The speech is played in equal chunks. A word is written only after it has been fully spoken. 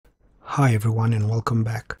Hi everyone and welcome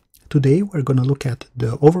back. Today we're going to look at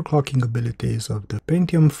the overclocking abilities of the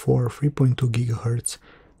Pentium 4 3.2 GHz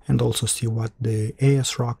and also see what the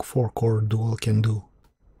Asrock 4-core dual can do.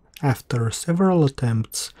 After several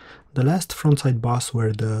attempts, the last frontside bus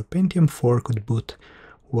where the Pentium 4 could boot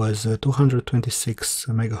was 226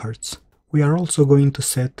 MHz. We are also going to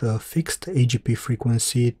set a fixed AGP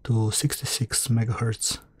frequency to 66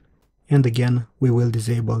 MHz. And again, we will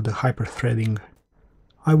disable the hyperthreading.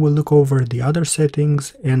 I will look over the other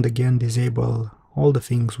settings and again disable all the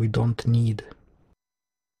things we don't need.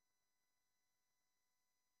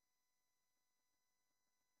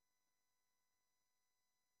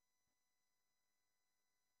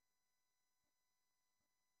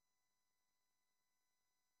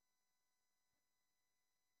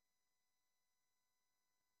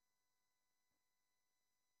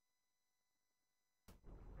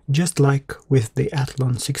 Just like with the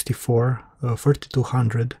Athlon 64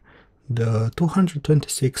 3200, the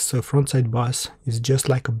 226 frontside bus is just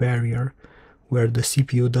like a barrier where the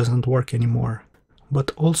CPU doesn't work anymore.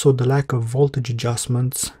 But also the lack of voltage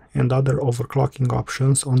adjustments and other overclocking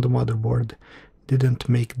options on the motherboard didn't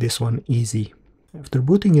make this one easy. After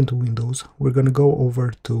booting into Windows, we're gonna go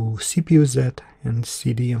over to CPU-Z and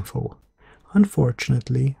CD info.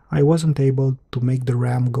 Unfortunately, I wasn't able to make the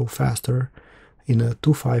RAM go faster in a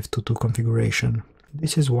 2522 configuration.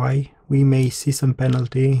 This is why we may see some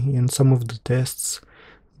penalty in some of the tests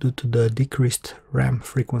due to the decreased RAM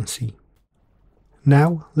frequency.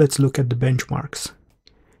 Now let's look at the benchmarks.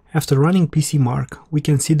 After running PCMark, we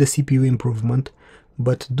can see the CPU improvement,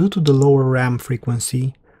 but due to the lower RAM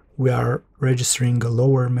frequency, we are registering a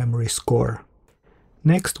lower memory score.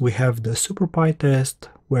 Next we have the SuperPi test,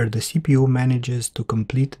 where the CPU manages to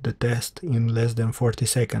complete the test in less than 40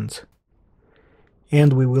 seconds.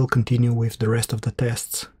 And we will continue with the rest of the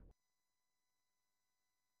tests.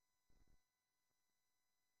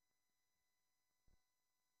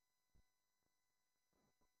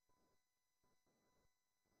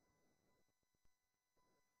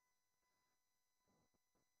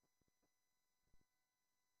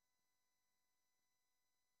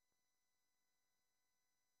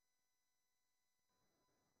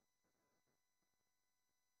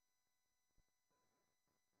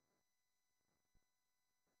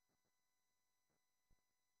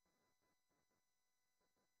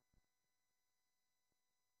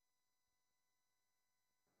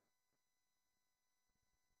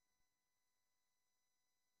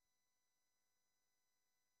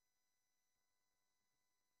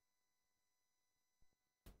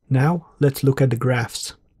 Now let's look at the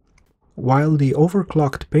graphs. While the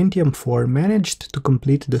overclocked Pentium 4 managed to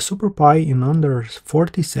complete the SuperPi in under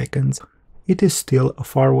 40 seconds, it is still a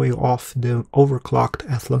far way off the overclocked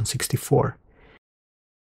Athlon 64.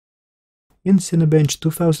 In Cinebench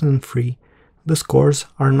 2003, the scores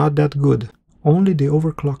are not that good. Only the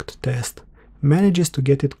overclocked test manages to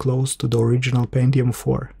get it close to the original Pentium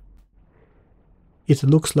 4. It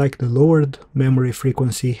looks like the lowered memory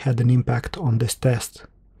frequency had an impact on this test.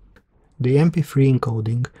 The MP3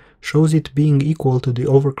 encoding shows it being equal to the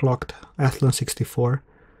overclocked Athlon 64,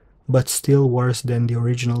 but still worse than the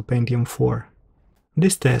original Pentium 4.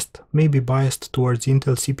 This test may be biased towards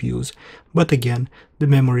Intel CPUs, but again, the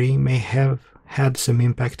memory may have had some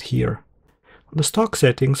impact here. The stock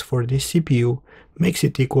settings for this CPU makes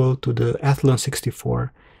it equal to the Athlon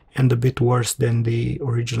 64 and a bit worse than the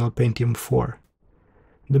original Pentium 4.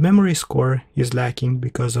 The memory score is lacking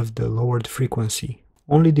because of the lowered frequency.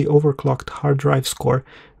 Only the overclocked hard drive score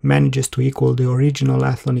manages to equal the original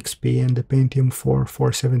Athlon XP and the Pentium 4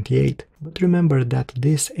 478. But remember that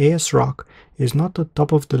this Asrock is not a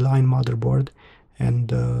top-of-the-line motherboard, and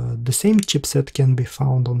the same chipset can be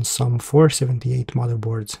found on some 478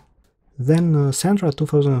 motherboards. Then Sandra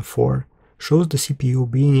 2004 shows the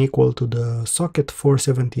CPU being equal to the socket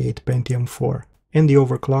 478 Pentium 4, and the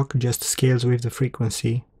overclock just scales with the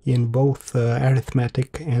frequency in both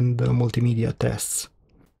arithmetic and multimedia tests.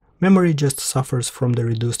 Memory just suffers from the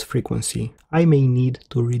reduced frequency. I may need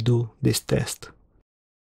to redo this test.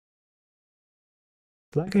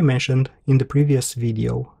 Like I mentioned in the previous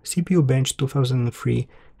video, CPU Bench 2003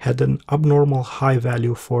 had an abnormal high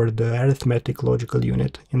value for the arithmetic logical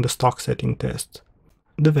unit in the stock setting test.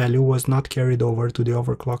 The value was not carried over to the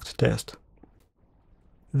overclocked test.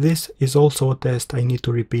 This is also a test I need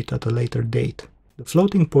to repeat at a later date. The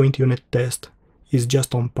floating point unit test is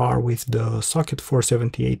just on par with the socket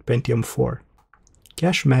 478 Pentium 4.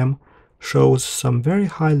 Cache mem shows some very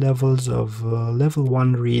high levels of level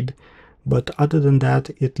 1 read, but other than that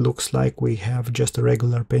it looks like we have just a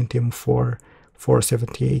regular Pentium 4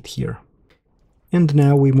 478 here. And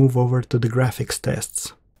now we move over to the graphics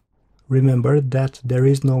tests. Remember that there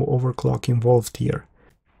is no overclock involved here.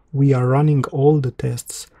 We are running all the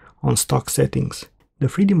tests on stock settings. The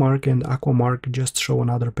 3D Mark and Aquamark just show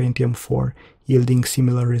another Pentium 4 yielding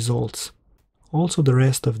similar results. Also, the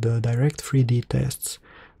rest of the direct 3D tests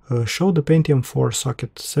show the Pentium 4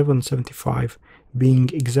 socket 775 being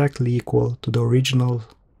exactly equal to the original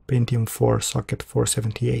Pentium 4 socket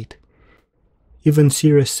 478. Even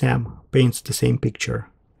Serious Sam paints the same picture.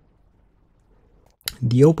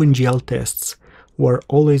 The OpenGL tests were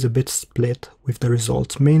always a bit split with the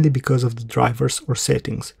results, mainly because of the drivers or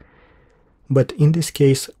settings. But in this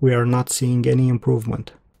case, we are not seeing any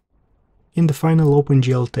improvement. In the final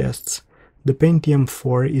OpenGL tests, the Pentium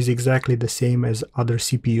 4 is exactly the same as other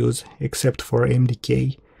CPUs, except for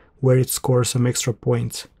AMD-K, where it scores some extra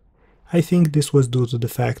points. I think this was due to the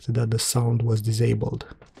fact that the sound was disabled.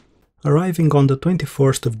 Arriving on the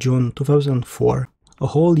 21st of June 2004, a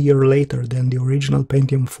whole year later than the original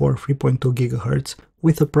Pentium 4 3.2 GHz,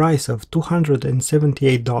 with a price of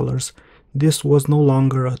 $278, this was no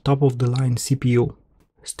longer a top-of-the-line CPU.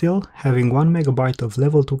 Still, having 1 MB of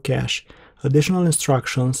level 2 cache, additional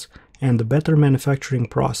instructions, and a better manufacturing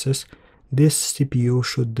process, this CPU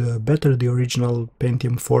should better the original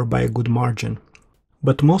Pentium 4 by a good margin.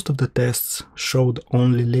 But most of the tests showed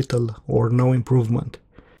only little or no improvement.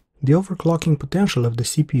 The overclocking potential of the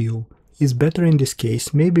CPU is better in this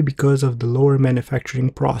case, maybe because of the lower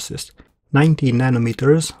manufacturing process, 90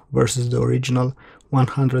 nanometers versus the original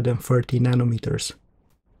 130 nanometers.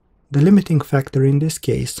 The limiting factor in this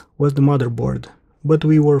case was the motherboard, but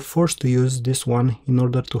we were forced to use this one in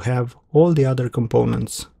order to have all the other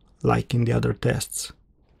components, like in the other tests.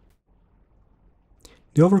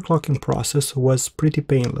 The overclocking process was pretty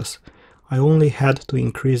painless. I only had to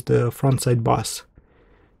increase the frontside bus.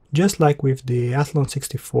 Just like with the Athlon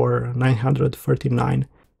 64 939,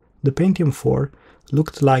 the Pentium 4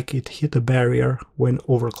 looked like it hit a barrier when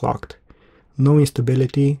overclocked. No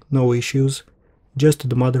instability, no issues, just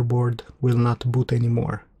the motherboard will not boot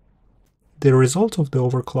anymore. The results of the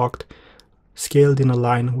overclocked scaled in a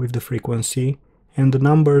line with the frequency, and the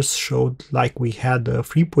numbers showed like we had a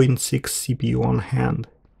 3.6 CPU on hand.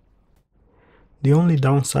 The only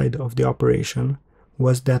downside of the operation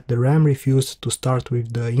was that the RAM refused to start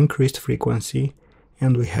with the increased frequency,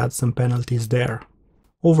 and we had some penalties there.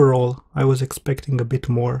 Overall, I was expecting a bit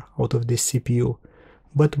more out of this CPU,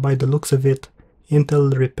 but by the looks of it,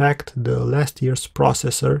 Intel repacked the last year's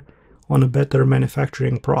processor on a better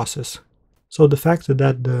manufacturing process. So the fact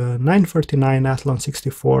that the 939 Athlon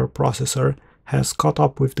 64 processor has caught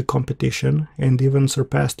up with the competition and even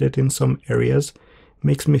surpassed it in some areas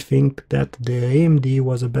makes me think that the AMD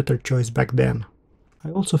was a better choice back then. I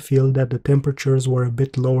also feel that the temperatures were a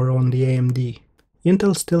bit lower on the AMD.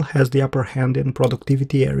 Intel still has the upper hand in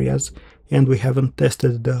productivity areas, and we haven't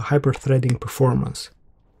tested the hyperthreading performance.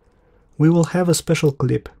 We will have a special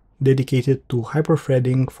clip dedicated to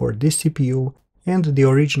hyperthreading for this CPU and the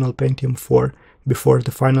original Pentium 4 before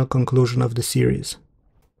the final conclusion of the series.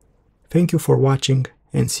 Thank you for watching,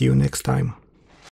 and see you next time.